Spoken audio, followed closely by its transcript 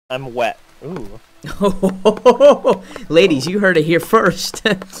I'm wet. Ooh. Ladies, you heard it here first.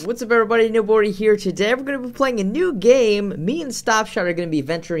 What's up, everybody? Nibori here. Today we're going to be playing a new game. Me and Stopshot are going to be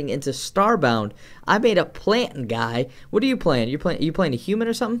venturing into Starbound. I made a plant guy. What are you playing? You playing a human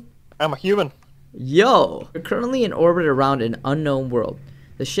or something? I'm a human. Yo! We're currently in orbit around an unknown world.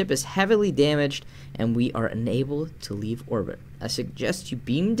 The ship is heavily damaged, and we are unable to leave orbit. I suggest you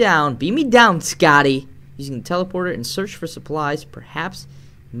beam me down, Scotty, using the teleporter and search for supplies, perhaps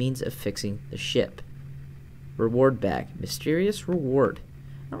means of fixing the ship. Reward bag. Mysterious reward.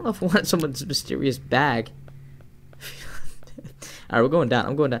 I don't know if I want someone's mysterious bag. Alright, we're going down.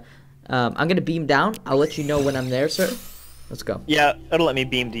 I'm going down. I'm going to beam down. I'll let you know when I'm there, sir. Let's go. Yeah, it'll let me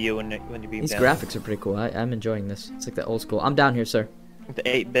beam to you when you beam These down. graphics are pretty cool. I'm enjoying this. It's like the old school. I'm down here, sir. The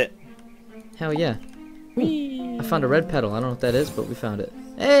 8-bit. Hell yeah. Ooh, I found a red pedal. I don't know what that is, but we found it.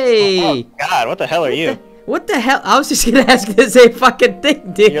 Hey! Oh, God, what the hell are you? What the hell? I was just gonna ask you the same fucking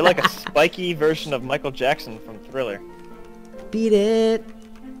thing, dude. You're like a spiky version of Michael Jackson from Thriller. Beat it.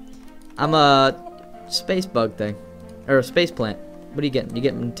 I'm a space bug thing. Or a space plant. What are you getting? You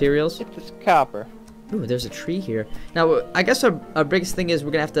getting materials? It's just copper. Ooh, there's a tree here. Now, I guess our biggest thing is we're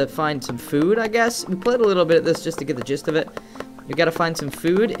gonna have to find some food, I guess. We played a little bit of this just to get the gist of it. We gotta find some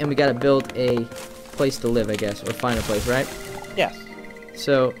food, and we gotta build a place to live, I guess. Or find a place, right? Yes.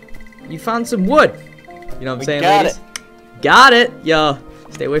 So, you found some wood. You know what I'm saying, got ladies? Got it! Yo,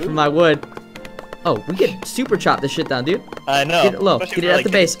 stay away from my wood. Oh, we can super chop this shit down, dude. I know. Get it low. Especially Get it for, at the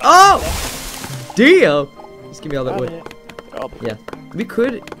like, base. Oh! Damn! Just give me all that wood. Oh, Yeah. We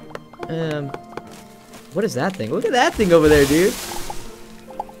could, what is that thing? Look at that thing over there, dude.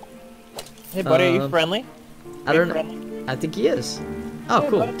 Hey, buddy, are you friendly? I don't know. Friendly? I think he is. Oh, Hey,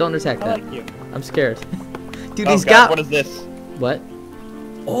 cool. buddy. Don't attack I that. like you. I'm scared. Dude, Oh, he's God, got... what is this? What?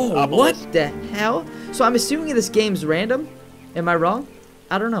 Oh, Obelisk. what the hell? So I'm assuming this game's random? Am I wrong?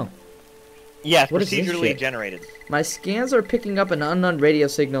 I don't know. Yes, What is this procedurally shit? generated. My scans are picking up an unknown radio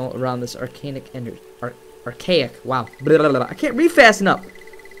signal around this archaic wow. Blah, blah, blah. I can't read fast enough.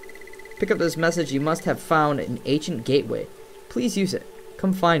 Pick up this message. You must have found an ancient gateway. Please use it.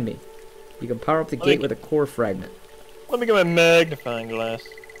 Come find me. You can power up the gate with a core fragment. Let me get my magnifying glass.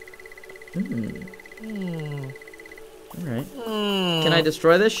 Alright. Can I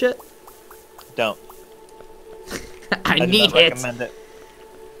destroy this shit? Don't. I do need not it. recommend it.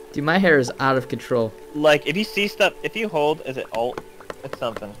 Dude, my hair is out of control. Like, if you see stuff, if you hold, is it alt? It's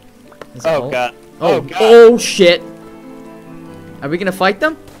something. Is it Oh, alt? God. Oh, God. oh shit. Are we gonna fight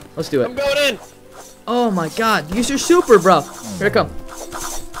them? Let's do I'm it. going in. Oh my god. Use your super, bro. Here it come.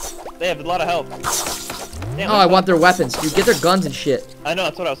 They have a lot of health. Damn, Oh, I want their weapons. Dude, get their guns and shit. I know,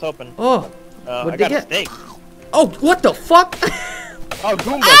 that's what I was hoping. Oh. I What'd got they a get? steak. Oh, what the fuck? Oh,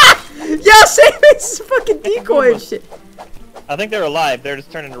 Goomba. Ah! Yo, save me! It's a fucking decoy and shit. I think they're alive. They're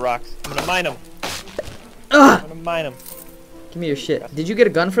just turning into rocks. I'm gonna mine them. Ugh. I'm gonna mine them. Give me your shit. Did you get a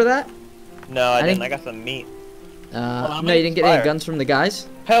gun for that? No, I didn't. think- I got some meat. No, you didn't get any guns from the guys?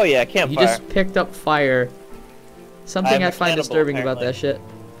 Hell yeah, You campfire. just picked up fire. Something I'm I a find cannibal, disturbing about that apparently.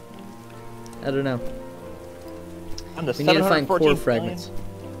 shit. I don't know. I'm the We need to find core 714th fragments.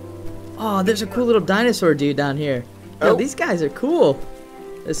 Oh, there's a cool little dinosaur dude down here. Yo, Oh. these guys are cool.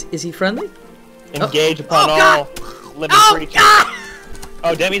 Is he friendly? alien. Engage upon Oh, all God. living Oh, creatures. God!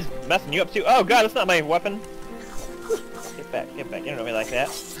 Oh, Demi's messing you up too. Oh God, that's not my weapon. Get back, get back. You don't know me like that.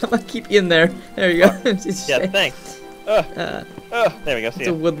 I'm gonna keep you in there. There you go. Yeah, thanks. There we go. See It's a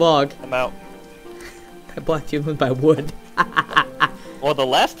ya. wood log. I'm out. I blocked you with my wood. Well, the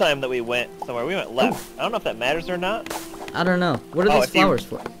last time that we went somewhere, we went left. I don't know if that matters or not. I don't know. What are Oh, these if you- flowers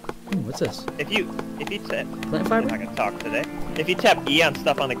for? Ooh, what's this? If you tap, Plant I'm fiber? not gonna talk today. If you tap E on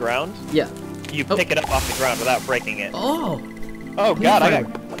stuff on the ground, Yeah. you Oh. pick it up off the ground without breaking it. Oh! Oh God, I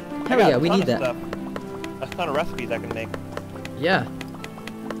got. Hell yeah, we need that. Stuff. A ton of recipes I can make. Yeah.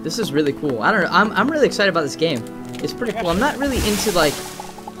 This is really cool. I don't know. I'm really excited about this game. It's pretty cool. I'm not really into like,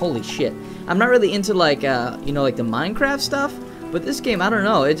 holy shit. I'm not really into like, you know, like the Minecraft stuff. But this game, I don't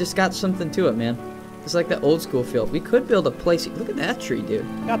know. It just got something to it, man. It's like the old school feel. We could build a place. Look at that tree, dude.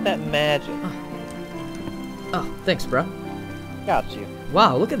 Got that magic. Oh, thanks, bro. Got you.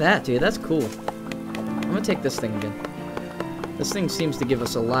 Wow, look at that, dude. That's cool. I'm gonna take this thing again. This thing seems to give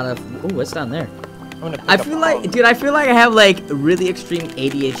us a lot of. Ooh, what's down there? I'm gonna pick I up feel all like, of them. dude, I feel like I have like really extreme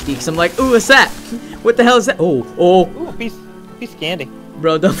ADHD because I'm like, ooh, what's that? What the hell is that? Oh, Ooh, a piece of candy.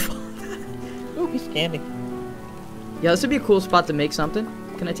 bro, don't fall. Ooh, a piece of candy. Yeah, this would be a cool spot to make something.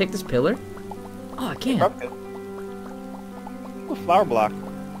 Can I take this pillar? Oh, I can. Probably. Ooh, flower block.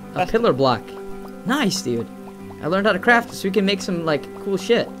 A pillar block. Nice, dude. I learned how to craft it so we can make some like cool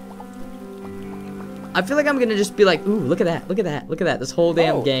shit. I feel like I'm gonna just be like, ooh, look at that, look at that, look at that. This whole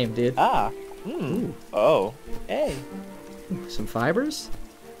damn game, dude. Ah. Hmm. Oh. Hey. Ooh, some fibers.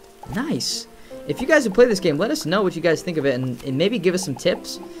 Nice. If you guys have played this game, let us know what you guys think of it, and maybe give us some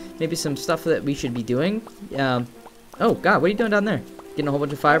tips, maybe some stuff that we should be doing. Oh God, what are you doing down there? Getting a whole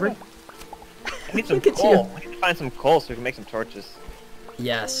bunch of fiber? I need some coal. I need to find some coal so we can make some torches.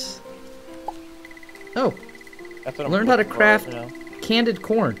 Yes. Oh. That's what I'm learned how to looking for craft right now. candied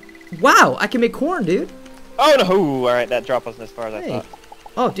corn. Wow, I can make corn, dude. Oh no! Ooh, all right, that drop wasn't as far as I thought.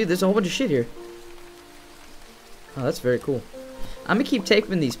 Oh, dude, there's a whole bunch of shit here. Oh, that's very cool. I'm gonna keep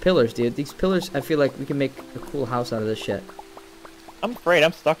taking these pillars, dude. These pillars, I feel like we can make a cool house out of this shit. I'm afraid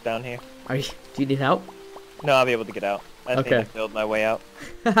I'm stuck down here. Do you need help? No, I'll be able to get out. I think I build my way out.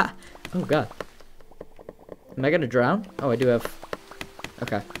 Oh God. Am I gonna drown? Oh, I do have.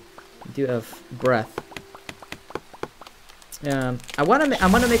 Okay. I do have breath. I wanna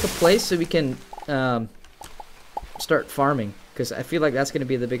make a place so we can start farming, because I feel like that's gonna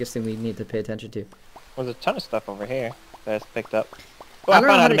be the biggest thing we need to pay attention to. There's a ton of stuff over here that's picked up. Oh, I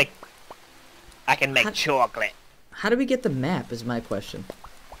found how to make. I can make chocolate. How do we get the map? Is my question.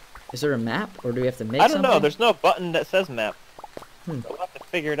 Is there a map, or do we have to make? I don't know. something? There's no button that says map. So we'll have to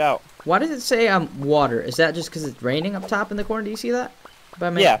figure it out. Why does it say water? Is that just because it's raining up top in the corner? Do you see that?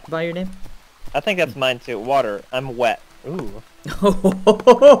 By your name? I think that's mine too. Water. I'm wet. Ooh.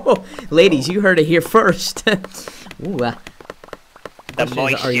 Ladies, you heard it here first. Ooh. The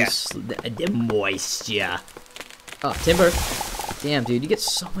moisture. The moisture. Oh, timber. Damn, dude, you get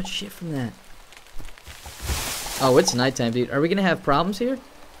so much shit from that. Oh, it's nighttime, dude. Are we gonna have problems here?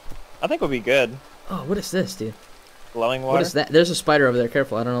 I think we'll be good. Oh, what is this, dude? Glowing water? What is that? There's a spider over there.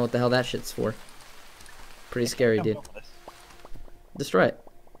 Careful. I don't know what the hell that shit's for. Pretty scary, dude. Destroy it.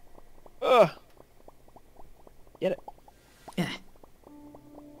 Ugh. Get it. Yeah.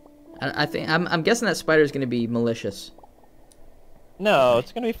 I think I'm guessing that spider is gonna be malicious. No,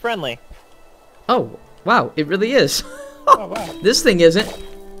 it's gonna be friendly. Oh, wow, it really is. Oh, wow. This thing isn't.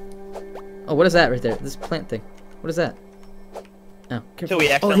 Oh, what is that right there? This plant thing. What is that? Oh, careful.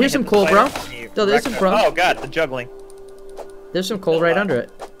 Oh, here's some coal, bro. No, there's some bro. Oh god, the juggling. There's some coal right under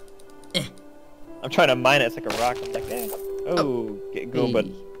it. I'm trying to mine it. It's like a rock. It's like, eh. Oh, get go,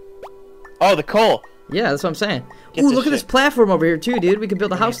 bud. Oh, the coal. Yeah, that's what I'm saying. Ooh, look at this platform over here too, dude. We can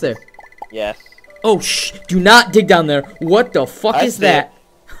build a house there. Yes. Oh, shh! Do not dig down there. What the fuck is that?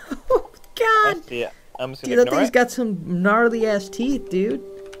 Oh God. I see it. I'm just gonna Dude, that thing's got some gnarly ass teeth, dude.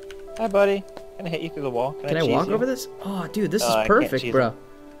 Hi, buddy. Can I hit you through the wall? Can I walk over this? Oh, dude, this is I perfect, can't bro.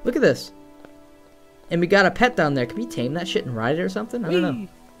 Look at this. And we got a pet down there. Can we tame that shit and ride it or something? I don't know.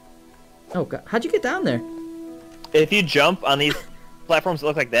 Oh God, how'd you get down there? If you jump on these platforms that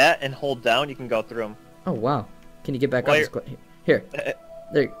look like that and hold down, you can go through them. Oh wow. Can you get back up? Here.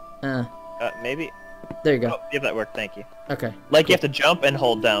 There. Maybe. There you go. Oh, yeah, that worked. Thank you. Okay. Like you have to jump and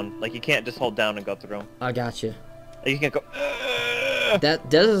hold down. Like you can't just hold down and go through them. I got you. You can't go. That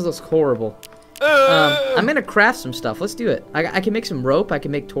does look horrible. I'm gonna craft some stuff. Let's do it. I can make some rope. I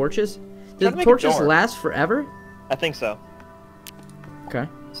can make torches. Do the torches last forever? I think so. Okay.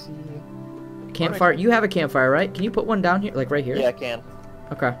 Campfire. You have a campfire, right? Can you put one down here, like right here? Yeah, I can.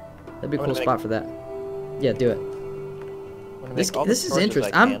 Okay. That'd be a cool spot for that. Yeah, do it. This is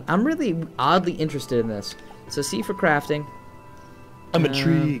interesting. I'm really oddly interested in this. So C for crafting. I'm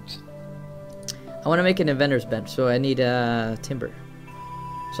intrigued. I want to make an inventor's bench, so I need timber.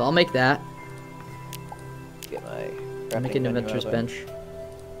 So I'll make that. Get my. I'll make an inventor's bench.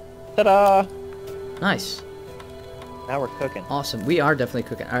 Ta-da! Nice. Now we're cooking. Awesome. We are definitely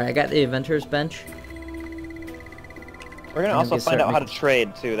cooking. All right, I got the inventor's bench. We're gonna also find out how to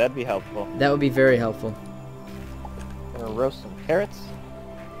trade too. That'd be helpful. That would be very helpful. I'm gonna roast some carrots.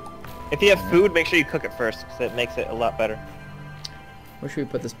 If you have food, make sure you cook it first, because it makes it a lot better. Where should we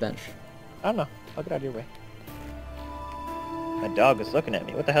put this bench? I don't know. I'll get out of your way. My dog is looking at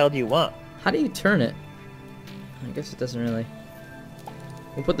me. What the hell do you want? How do you turn it? I guess it doesn't really.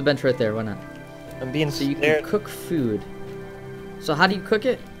 We'll put the bench right there. Why not? I'm being so you can cook food. So how do you cook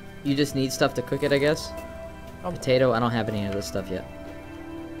it? You just need stuff to cook it, I guess. Potato. I don't have any of this stuff yet.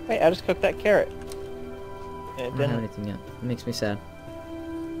 Wait, I just cooked that carrot. I don't have anything yet. It makes me sad.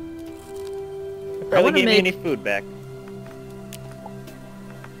 It barely gave me any food back.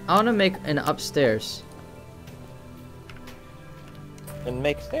 I want to make an upstairs. And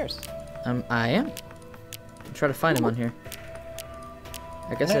make stairs. I am. I'll try to find them on here.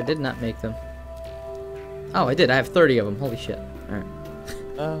 I guess I did not make them. Oh, I did. I have 30 of them. Holy shit. Alright.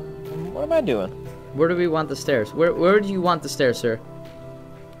 What am I doing? Where do we want the stairs? Where do you want the stairs, sir?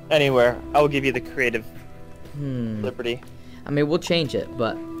 Anywhere. I will give you the creative liberty. I mean, we'll change it,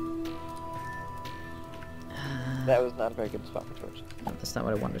 but... That was not a very good spot for torches. No, that's not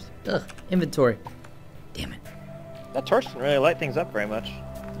what I wanted. Ugh, inventory. Damn it. That torch didn't really light things up very much.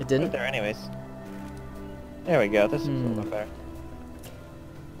 It Right didn't? there anyways. There we go. This is a little bit better.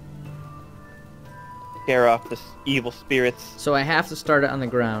 Scare off this evil spirits. So I have to start it on the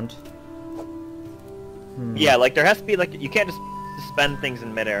ground. Yeah, like there has to be like you can't just suspend things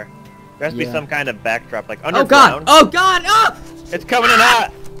in midair. There has to be some kind of backdrop, like Oh underground. god! Oh god! Oh! It's coming in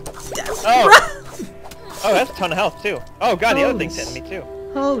hot! Oh! Oh, that's a ton of health too. Oh god, the other thing's hitting me too.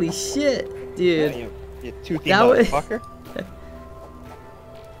 Holy shit, dude. Yeah, you toothy That was- motherfucker.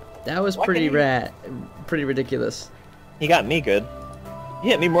 That was Why pretty can't pretty ridiculous. He got me good. He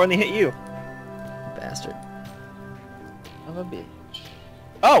hit me more than he hit you. Bastard. I'm a bitch.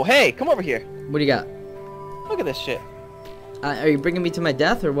 Oh, hey, come over here. What do you got? Look at this shit. Are you bringing me to my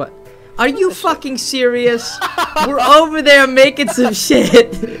death or what? Are you fucking serious? We're over there making some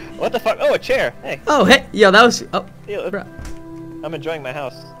shit. What the fuck? Oh, a chair. Hey. Oh, hey. Yo, that was... Oh, Yeah, bro. I'm enjoying my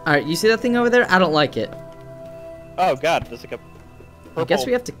house. Alright, you see that thing over there? I don't like it. Oh god, there's like a purple I guess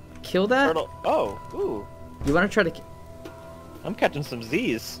we have to kill that? turtle. Oh, ooh. You want to try to... I'm catching some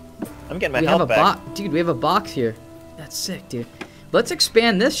Z's. I'm getting my We have health a back. box. Dude, we have a box here. That's sick, dude. Let's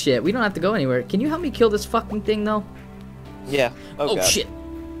expand this shit. We don't have to go anywhere. Can you help me kill this fucking thing, though? Yeah. Oh, god. shit.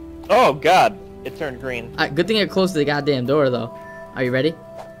 Oh god. It turned green. Alright, good thing I closed the goddamn door, though. Are you ready?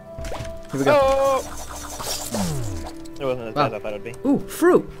 Here we go. Oh! It wasn't as bad as I thought it would be. Ooh,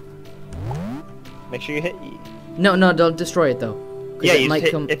 fruit. Make sure you hit E. No, don't destroy it, though. 'Cause Yeah, it you might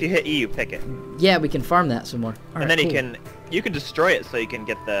hit, come... if you hit E, you pick it. Yeah, we can farm that some more. All And right, then cool. you can destroy it so you can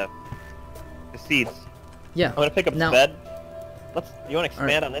get the seeds. Yeah. I'm gonna pick up Now- the bed. You wanna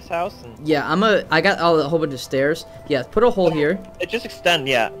expand on this house? And Yeah, I got a whole bunch of stairs. Yeah, put a hole here. just extend,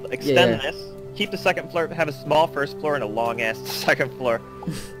 yeah. Extend Yeah. this. Keep the second floor, have a small first floor and a long ass second floor.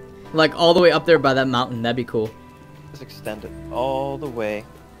 Like all the way up there by that mountain. That'd be cool. Just extend it all the way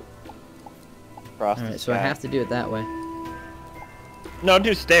across the Alright, so I sky. have to do it that way. No,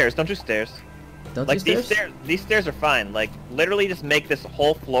 do stairs. Don't do stairs. Don't Like do stairs? these stairs are fine. Like literally, just make this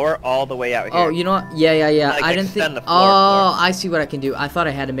whole floor all the way out here. Oh, you know what? Yeah. Like, I didn't think... extend the floor, Oh, I see what I can do. I thought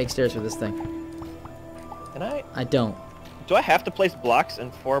I had to make stairs for this thing. Can I? I don't. Do I have to place blocks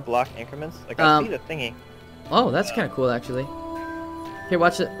in 4-block increments? Like I see the thingy. Oh, that's kind of cool, actually. Here,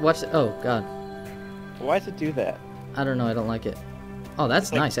 watch it. Watch it. Oh, God. Why does it do that? I don't know. I don't like it. Oh,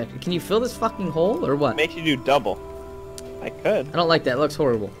 that's Like- nice, actually. Can you fill this fucking hole, or what? It makes you do double. I could. I don't like that. It looks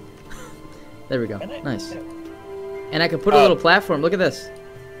horrible. There we go. Can I? Nice. Yeah. And I can put a little platform. Look at this.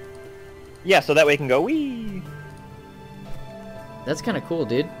 Yeah, so that way you can go wee. That's kind of cool,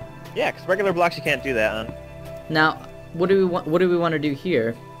 dude. Yeah, because regular blocks you can't do that on. Now, what do we want to do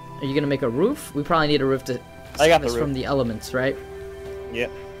here? Are you gonna make a roof? We probably need a roof to I got save the us roof. from the elements, right? Yep.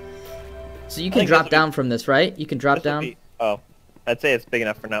 So you I can think drop this would be- down from this, right? You can drop This would down. be- oh, I'd say it's big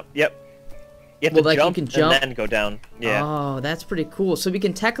enough for now. Yep. You have Well, to like, you jump, can jump? and then go down. Yeah. Oh, that's pretty cool. So we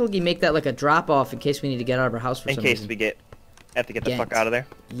can technically make that like a drop off in case we need to get out of our house for in some case reason. we have to get the fuck Yanked. out of there.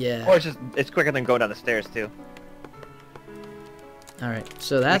 Yeah. Or it's quicker than going down the stairs too. All right.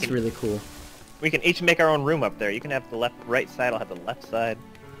 So that's can- really cool. We can each make our own room up there. You can have the right side. I'll have the left side.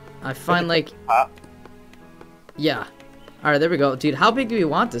 I find like Top. yeah. All right, there we go, dude. How big do we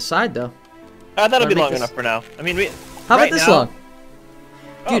want this side though? That'll Wanna be make long this- enough for now. I mean, How right about this now- long?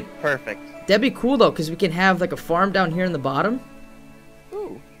 Oh, Dude. perfect. That'd be cool though, cause we can have like a farm down here in the bottom. Ooh. You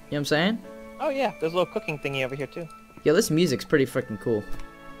know what I'm saying? Oh yeah, there's a little cooking thingy over here too. Yo, this music's pretty freaking cool.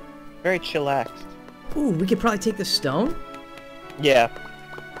 Very chillaxed. Ooh, we could probably take the stone. Yeah.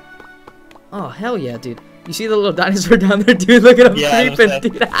 Oh hell yeah, dude! You see the little dinosaur down there, dude? Look at him Yeah, I'm creeping, saying.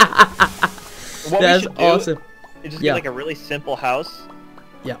 dude. What That's we should do awesome. is just Yeah. get like a really simple house.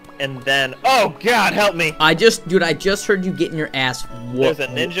 Yeah. And then, oh god, help me! I just heard you getting your ass whooped. There's a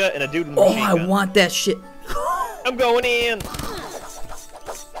ninja and a dude with a Oh, machine I gun. want that shit. I'm going in.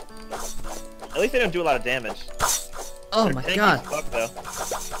 At least they don't do a lot of damage. Oh They're my tanky god, as fuck,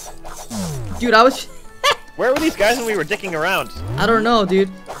 though. dude! I was. Where were these guys when we were dicking around? I don't know, dude.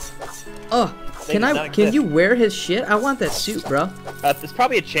 Oh, They can did I? not Can exist. you wear his shit? I want that suit, bro. There's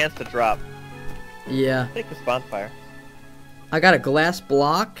probably a chance to drop. Yeah. Take this bonfire. I got a glass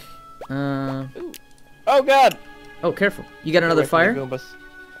block. Ooh. Oh god! Oh, careful! You got another Away from the fire? Goombas.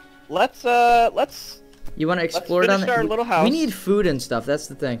 Let's You want to explore down finish there? our little house. We need food and stuff. That's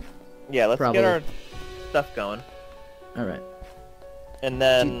the thing. yeah, let's Probably. get our stuff going, All right. and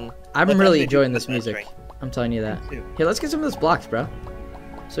then I'm let's really actually do enjoying this next music. drink. I'm telling you that. Me too. Here, let's get some of those blocks, bro.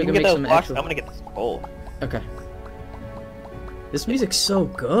 So we You can can make get those some blocks. actual. I'm gonna get this coal. Okay. This music's so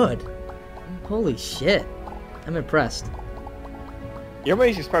good. Holy shit. I'm impressed. Your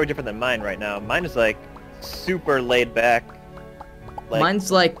music's probably different than mine right now. Mine is like super laid back. Like,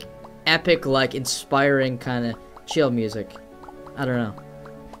 Mine's like epic, like inspiring kind of chill music. I don't know.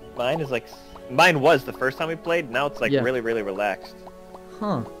 Mine was the first time we played. Now it's like really, really relaxed.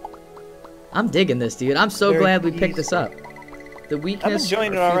 Huh. I'm digging this, dude. I'm so Very glad we picked this up. The weakness. I'm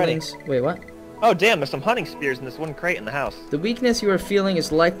enjoying it or already. feelings... Wait, what? Oh damn! There's some hunting spears in this one crate in the house. The weakness you are feeling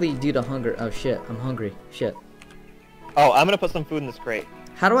is likely due to hunger. Oh shit, I'm hungry. Shit. Oh, I'm gonna put some food in this crate.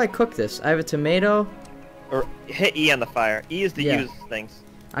 How do I cook this? I have a tomato. Or hit E on the fire. E is to use things.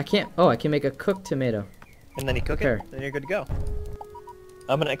 I can't. Oh, I can make a cooked tomato. And then you cook Prepare. it, then you're good to go.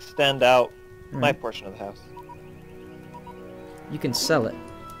 I'm gonna extend out my portion of the house. You can sell it.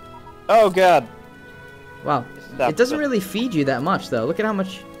 Oh god. Wow. It doesn't really feed you that much though. Look at how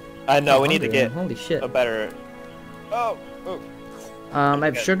much. I know. We need to get holy shit. a better. Oh. I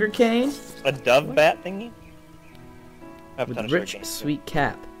have sugar cane. A dove bat thingy. I have a ton With of rich, sugar cane, sweet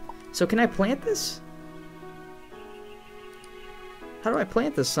cap. So can I plant this? How do I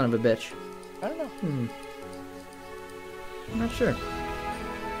plant this son of a bitch? I don't know. I'm not sure.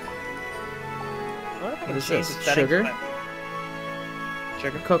 What is this? Sugar?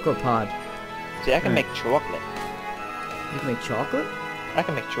 Sugar? Cocoa pod. See, I can make chocolate. You can make chocolate? I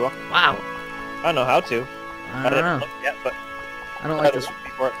can make chocolate. Wow. I don't know how to. I don't know. Look yet, but I don't like this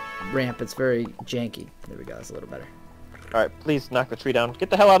before it. ramp. It's very janky. There we go. That's a little better. All right, please knock the tree down. Get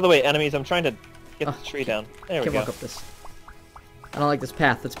the hell out of the way, enemies. I'm trying to get the tree down. There we Can't go. walk up this. I don't like this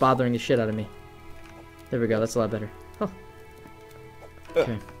path. That's bothering the shit out of me. There we go. That's a lot better. Oh.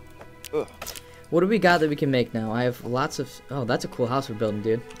 Okay. Ugh. What do we got that we can make now? I have lots of... Oh, that's a cool house we're building,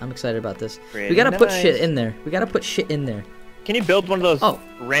 dude. I'm excited about this. Pretty we gotta put nice. shit in there. We gotta put shit in there. Can you build one of those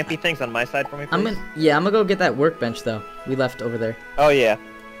rampy things on my side for me, please? I'm gonna go get that workbench, though. We left over there. Oh, yeah.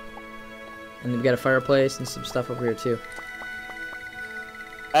 And then we got a fireplace and some stuff over here, too.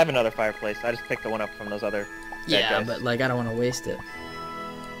 I have another fireplace. I just picked the one up from those other bad guys. But, like, I don't want to waste it.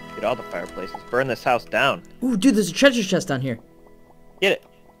 Get all the fireplaces. Burn this house down. Ooh, dude, there's a treasure chest down here. Get it.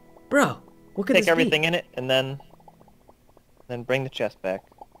 Bro, what could Take this be? everything in it, and then bring the chest back.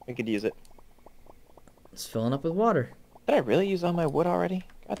 We could use it. It's filling up with water. Did I really use all my wood already?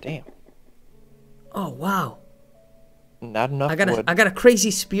 God damn. Oh, wow. Not enough wood. I got a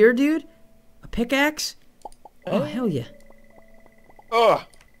crazy spear, dude. A pickaxe. Oh, hell yeah. Ugh.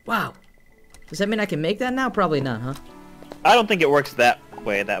 Wow. Does that mean I can make that now? Probably not, huh? I don't think it works that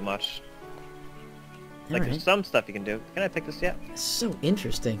way that much. Like, Alright. there's some stuff you can do. Can I pick this yet? It's so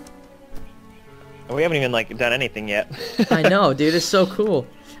interesting. And we haven't even, like, done anything yet. I know, dude. It's so cool.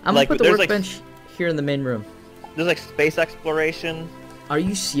 I'm Like, gonna put the there's, workbench here in the main room. There's, like, space exploration. Are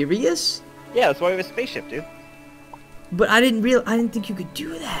you serious? Yeah, that's why we have a spaceship, dude. But I didn't think you could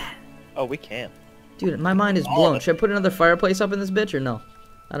do that. Oh, we can. Dude, my mind is blown. Should I put another fireplace up in this bitch or no?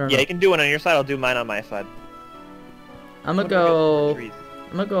 I don't know. Yeah, you can do one on your side. I'll do mine on my side. I'm gonna go.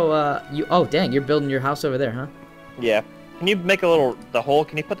 Oh, dang, you're building your house over there, huh? Yeah. Can you make the hole?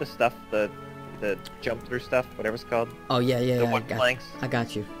 Can you put the stuff, the jump through stuff, whatever it's called? Oh yeah, The I wood planks. I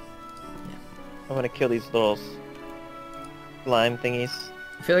got you. I'm gonna kill these little slime thingies.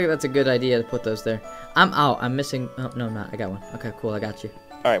 I feel like that's a good idea to put those there. I'm out. I'm missing. Oh no, I'm not. I got one. Okay, cool. I got you.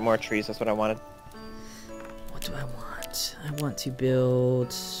 All right, more trees. That's what I wanted. What do I want? I want to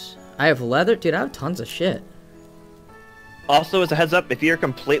build. I have leather, dude. I have tons of shit. Also, as a heads up, if you're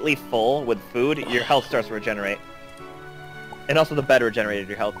completely full with food, your health starts to regenerate. And also the bed regenerated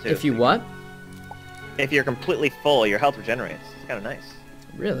your health too. If you what? If you're completely full, your health regenerates. It's kind of nice.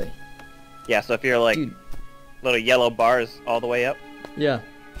 Really? Yeah, so if you're like Dude. little yellow bars all the way up. Yeah.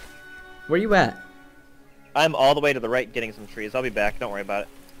 Where you at? I'm all the way to the right getting some trees. I'll be back. Don't worry about it.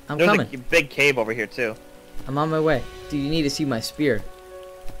 I'm There's coming. a big cave over here too. I'm on my way. Dude, you need to see my spear.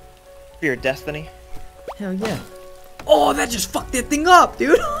 For your destiny. Hell yeah. Oh, that just fucked that thing up,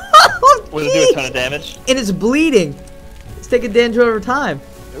 dude. Will it do a ton of damage? And it's bleeding. It's taking damage over time.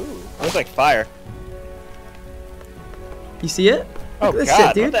 Ooh, looks like fire. You see it? Oh Look at this god,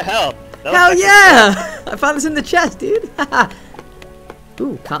 shit, dude. what the hell? That Hell looks like yeah! I found this in the chest, dude.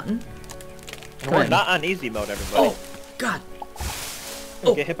 Ooh, cotton. And we're not on easy mode, everybody. Oh, God.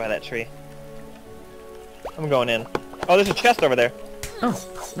 Don't get hit by that tree. I'm going in. Oh, there's a chest over there.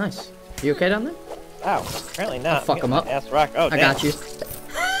 Oh, nice. You okay down there? Ow, apparently not. I'll fuck him up. Ass rock. Oh, I damn. got you.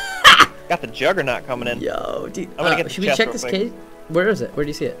 Got the juggernaut coming in. Yo, dude. I'm gonna get the should we chest check real this quick. cave? Where is it? Where do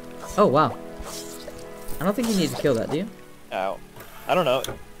you see it? Oh, wow. I don't think you need to kill that, do you? Ow. I don't know.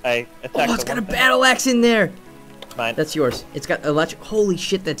 I attacked Oh, it's the got a one thing. battle axe in there. Mine. That's yours. It's got electric. Holy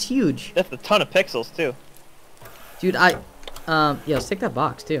shit, that's huge. That's a ton of pixels too. Dude, yeah, let's take that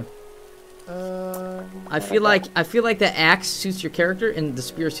box too. I feel like the axe suits your character and the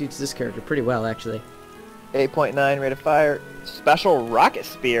spear suits this character pretty well, actually. 8.9 rate of fire. Special rocket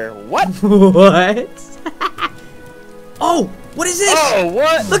spear. What? What? Oh, what is this? Oh,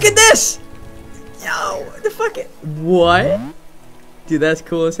 what? Look at this! Yo, the fucking... What? Dude, that's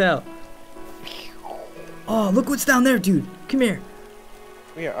cool as hell. Oh, look what's down there, dude. Come here.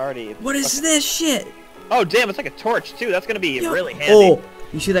 We are already... What is this shit? Oh, damn, it's like a torch, too. That's gonna be really handy. Oh,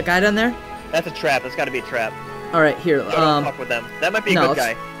 you see that guy down there? That's a trap. That's gotta be a trap. Alright, here, Don't fuck with them. That might be a good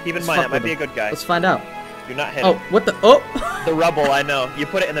guy. Keep in mind, that might be a good guy. Let's find out. Do not hit Oh, him. what the... Oh! The rubble, I know. You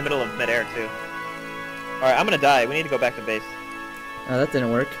put it in the middle of midair, too. Alright, I'm gonna die. We need to go back to base. Oh, that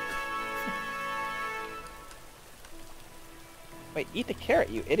didn't work. Wait, eat the carrot,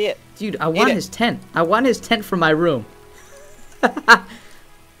 you idiot. Dude, I want his tent. I want his tent for my room. I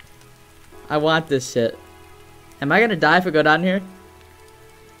want this shit. Am I gonna die if I go down here?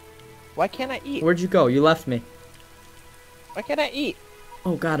 Why can't I eat? Where'd you go? You left me. Why can't I eat?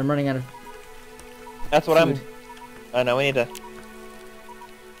 Oh god, I'm running out of... That's what food. I know, we need to...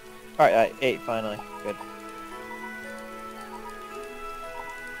 Alright, I ate, finally. Good.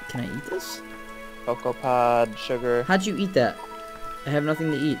 Can I eat this? Cocoa pod, sugar. How'd you eat that? I have nothing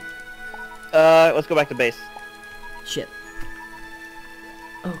to eat. Let's go back to base. Shit.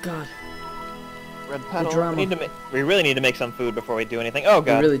 Oh god. Red petal. drama. We really need to make some food before we do anything. Oh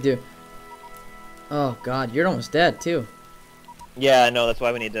god. We really do. Oh god, you're almost dead too. Yeah, I know, that's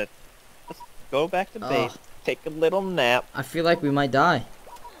why we need to... Let's go back to base. Take a little nap. I feel like we might die.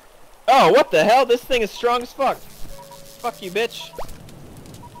 Oh, what the hell? This thing is strong as fuck. Fuck you, bitch.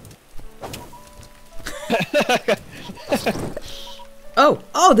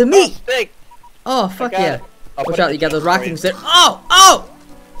 Oh, the meat! Steak! Oh, fuck yeah. Watch out, you got those rock rockets there. Oh!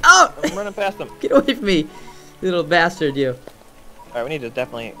 I'm running past them. Get away from me, you little bastard, you. Alright, we need to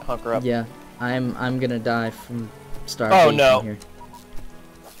definitely hunker up. Yeah, I'm gonna die from starvation Oh no. here.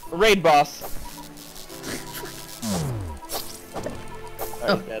 Raid boss.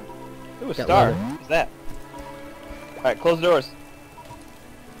 Alright, dead. Ooh, a Got star. leather. What's that? Alright, close the doors.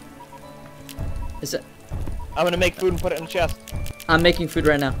 Is it? I'm gonna make food and put it in the chest. I'm making food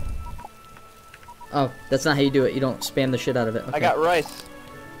right now. Oh, that's not how you do it. You don't spam the shit out of it. Okay. I got rice.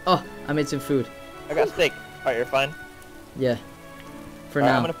 Oh, I made some food. I got steak. Alright, you're fine. Yeah. For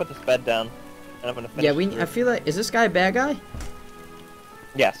Alright, now. I'm gonna put this bed down. And I'm gonna finish Yeah, the I food. feel like... Is this guy a bad guy?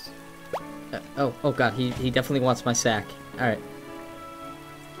 Yes. Oh god, he definitely wants my sack. Alright.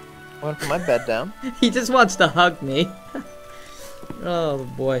 I'm gonna put my bed down. He just wants to hug me. Oh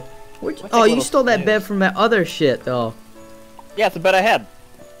boy. Let's take Oh, a you little stole that snooze. bed from that other shit, though. Yeah, it's a bed I had.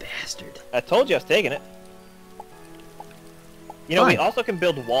 Bastard. I told you I was taking it. You know, we Fine. also can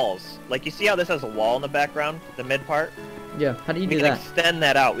build walls. Like, you see how this has a wall in the background? The mid part? Yeah, how do you We do can that? extend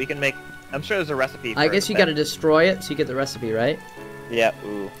that out. We can make... I'm sure there's a recipe for I guess you that. gotta destroy it so you get the recipe, right? Yeah,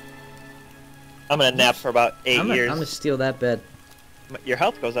 ooh. I'm gonna nap for about 8 years. I'm gonna steal that bed. Your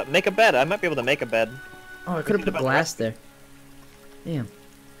health goes up. Make a bed. I might be able to make a bed. Oh, I could have see put the glass there. Damn.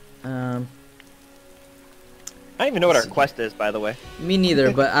 I don't even know what our Let's see. quest is, by the way. Me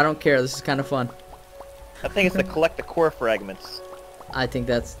neither, but I don't care. This is kind of fun. I think it's to collect the core fragments. I think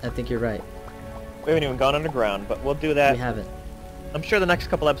you're right. We haven't even gone underground, but we'll do that. We haven't. I'm sure the next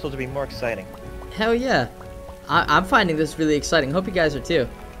couple episodes will be more exciting. Hell yeah. I'm finding this really exciting. Hope you guys are too.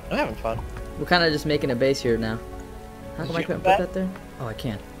 I'm having fun. We're kind of just making a base here now. How Did come I you couldn't do put that? that there? Oh, I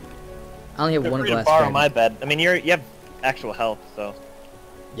can. I only have Feel one free glass to borrow fragment. my bed. I mean, you have actual health, so...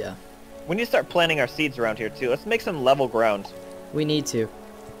 Yeah. We need to start planting our seeds around here, too. Let's make some level ground. We need to.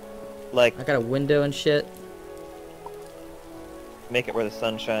 Like, I got a window and shit. make it where the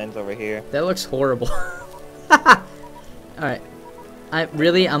sun shines over here. That looks horrible. Alright.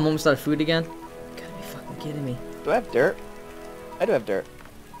 I'm almost out of food again? You gotta be fucking kidding me. Do I have dirt? I do have dirt.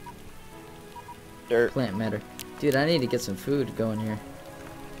 Dirt. Plant matter. Dude, I need to get some food going here.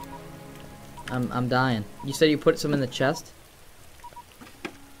 I'm dying. You said you put some in the chest?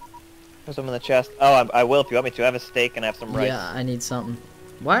 There's some in the chest. Oh, I will if you want me to. I have a steak and I have some rice. Yeah, I need something.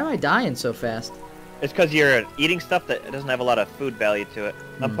 Why am I dying so fast? It's because you're eating stuff that doesn't have a lot of food value to it.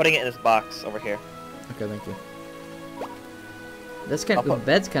 I'm putting it in this box over here. Okay, thank you. That's kind I'll of, the put-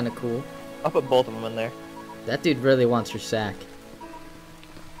 bed's kind of cool. I'll put both of them in there. That dude really wants your sack.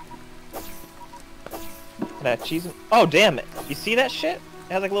 Can I have cheese? Oh, damn it. You see that shit?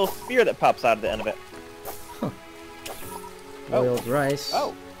 It has like a little spear that pops out of the end of it. Oh. Boiled rice.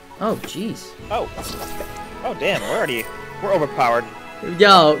 Oh. Oh, jeez. Oh. Oh, damn. We're overpowered.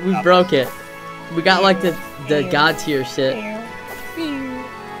 Yo, we broke it. We got like the god tier shit.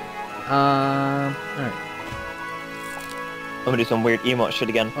 Alright. I'm gonna do some weird emote shit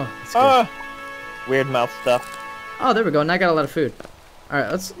again. Oh, that's good. Weird mouth stuff. Oh, there we go. Now I got a lot of food. Alright,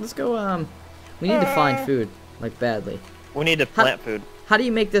 let's go, We need to find food, like badly. We need to plant food. How do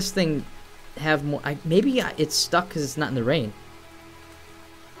you make this thing have more? Maybe it's stuck because it's not in the rain.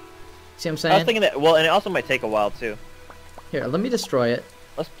 See what I'm saying? I was thinking that. Well, and it also might take a while too. Here, let me destroy it.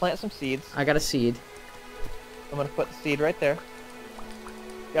 Let's plant some seeds. I got a seed. I'm gonna put the seed right there.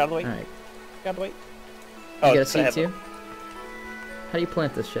 Get out of the way. All right. Get out of the way. You Oh, got a seed too? How do you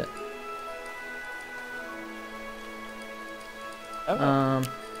plant this shit? Okay.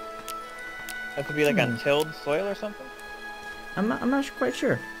 Have to be like on tilled soil or something? I'm not quite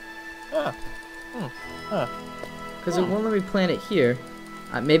sure. Huh. Because it won't let me plant it here.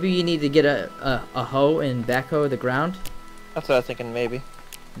 Maybe you need to get a hoe and backhoe the ground. That's what I was thinking, maybe.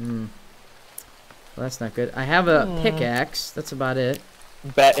 Well, that's not good. I have a pickaxe. That's about it.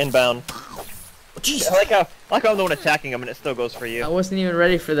 Bat inbound. Jeez. I like how I'm the one attacking him and it still goes for you. I wasn't even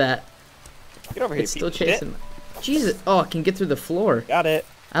ready for that. Get over here, It's still piece of shit. chasing. Jesus. Oh, it can get through the floor. Got it.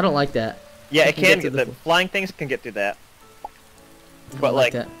 I don't like that. Yeah, it can get get the flying things can get through that. I But don't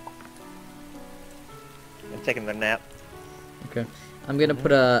like, that. I'm taking their nap. Okay. I'm gonna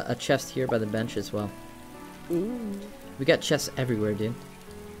put a chest here by the bench as well. Ooh. We got chests everywhere, dude.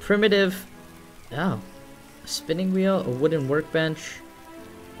 Primitive. Oh. A spinning wheel, a wooden workbench.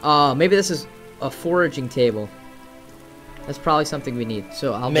 Maybe this is a foraging table. That's probably something we need.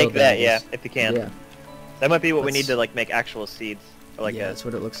 So I'll make build that, yeah, if you can. Yeah. That might be what we need to like make actual seeds. Or like yeah, that's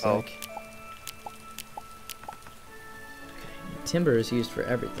what it looks oh. like. Okay. Timber is used for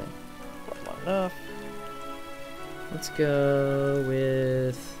everything. Not enough. Let's go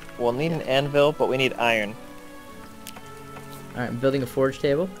with... We'll need an anvil, but we need iron. Alright, I'm building a forge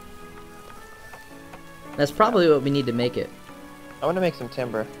table. That's probably what we need to make it. I want to make some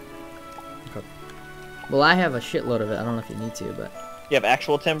timber. Okay. Well, I have a shitload of it. I don't know if you need to, but... You have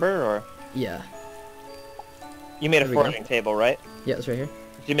actual timber, or? Yeah. You made a There we go. foraging table, right? Yeah, it's right here.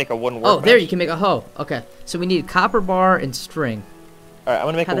 Did you make a wooden Oh, workbench? there, you can make a hoe. Okay, so we need copper bar and string. Alright, I'm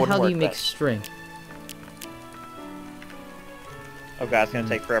gonna make How a the wooden hell do you make workbench. string? Oh god, it's gonna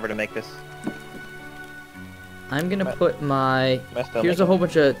take forever to make this. I'm gonna put my... Still Here's a making whole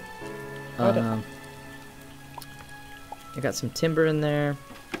bunch of... Okay. I got some timber in there.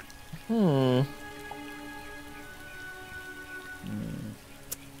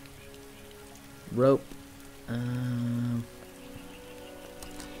 Rope.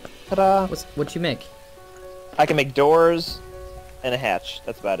 Ta-da! What'd you make? I can make doors and a hatch.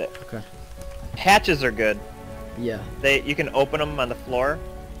 That's about it. Okay. Hatches are good. Yeah. You can open them on the floor,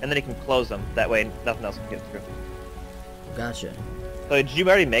 and then you can close them. That way, nothing else can get through. Gotcha. So did you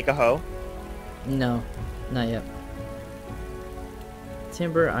already make a hoe? No, not yet.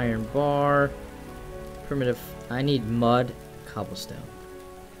 Timber, iron bar, primitive. I need mud, cobblestone.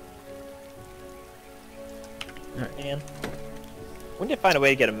 Alright. Man, we need to find a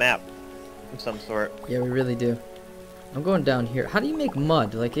way to get a map of some sort. Yeah, we really do. I'm going down here. How do you make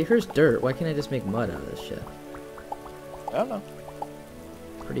mud? Like, here's dirt. Why can't I just make mud out of this shit? I don't know.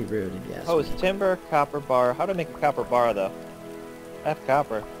 Pretty rude, if you ask Oh, me. it's timber, copper bar. How do I make a copper bar, though? I have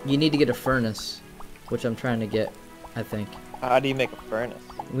copper. You need to get a furnace, which I'm trying to get, I think. How do you make a furnace?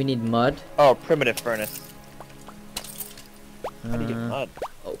 We need mud. Oh, primitive furnace. How do you get mud?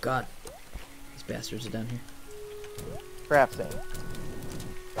 Oh, God. These bastards are down here. Crafting.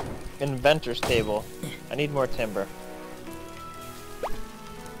 Inventor's table. I need more timber.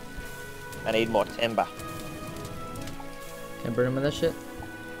 I need more timber. Can I burn them with that shit?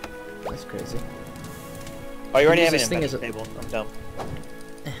 That's crazy. Oh, you already Use have an this thing inventor's as a- table. I'm dumb.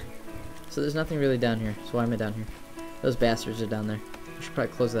 So there's nothing really down here. So why am I down here? Those bastards are down there. We should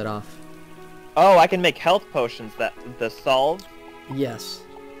probably close that off. Oh, I can make health potions that the solve. Yes.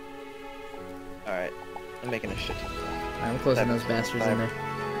 Alright. I'm making a shit ton of stuff. Alright, I'm closing those bastards in Five. there.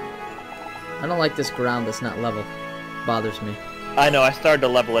 I don't like this ground that's not level. Bothers me. I know, I started to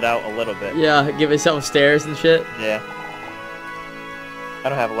level it out a little bit. Yeah, give myself stairs and shit. Yeah. I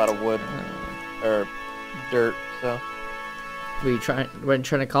don't have a lot of wood or dirt, so What are you trying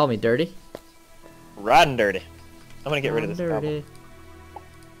to call me? Dirty? rotten dirty. I'm gonna get rid of this cobble. Dirty.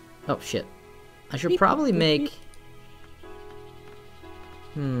 Oh shit. I should probably make...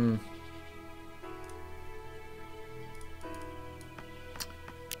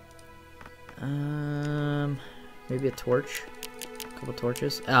 Maybe a torch? A couple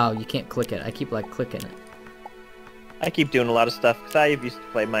torches? Oh, you can't click it. I keep, like, clicking it. I keep doing a lot of stuff because I used to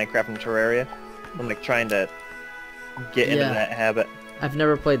play Minecraft and Terraria. I'm like trying to get into Yeah. that habit. I've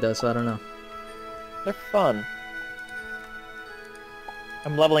never played those, so I don't know. They're fun.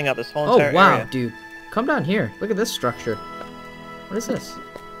 I'm leveling out this whole Oh, entire wow, area. dude. Come down here. Look at this structure. What is this?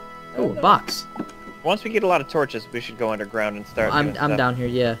 Oh, a box. Once we get a lot of torches, we should go underground and start. I'm doing stuff. down here,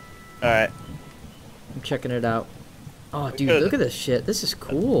 yeah. All right. I'm checking it out. Oh, We dude, could- look at this shit. This is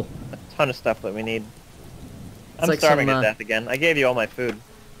cool. A ton of stuff that we need. I'm like starving some, to death again. I gave you all my food.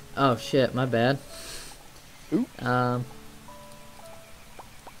 Oh shit, my bad. Oops. I'm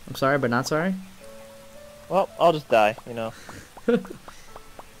sorry, but not sorry. Well, I'll just die, you know.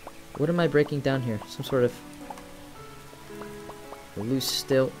 What am I breaking down here? Some sort of loose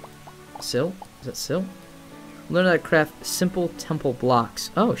sill? Is that sill? Learn how to craft simple temple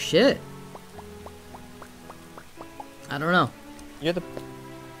blocks. Oh shit. I don't know.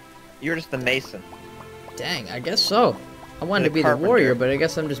 You're just the mason. Dang, I guess so. I wanted You're to be the the warrior, carpenter. but I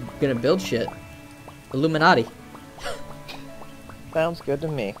guess I'm just gonna build shit. Illuminati. Sounds good to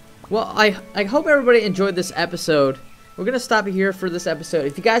me. Well, I hope everybody enjoyed this episode. We're going to stop it here for this episode.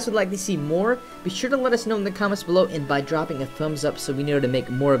 If you guys would like to see more, be sure to let us know in the comments below and by dropping a thumbs up so we know to make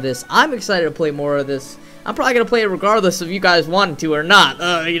more of this. I'm excited to play more of this. I'm probably going to play it regardless if you guys want to or not,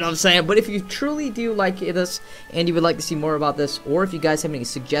 you know what I'm saying? But if you truly do like this and you would like to see more about this, or if you guys have any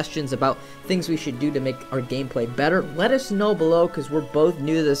suggestions about things we should do to make our gameplay better, let us know below because we're both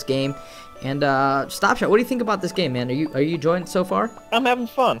new to this game. And Stopshot, what do you think about this game, man? Are you enjoying it so far? I'm having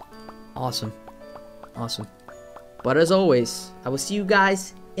fun. Awesome. Awesome. But as always, I will see you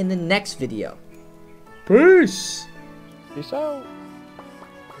guys in the next video. Peace! Peace out.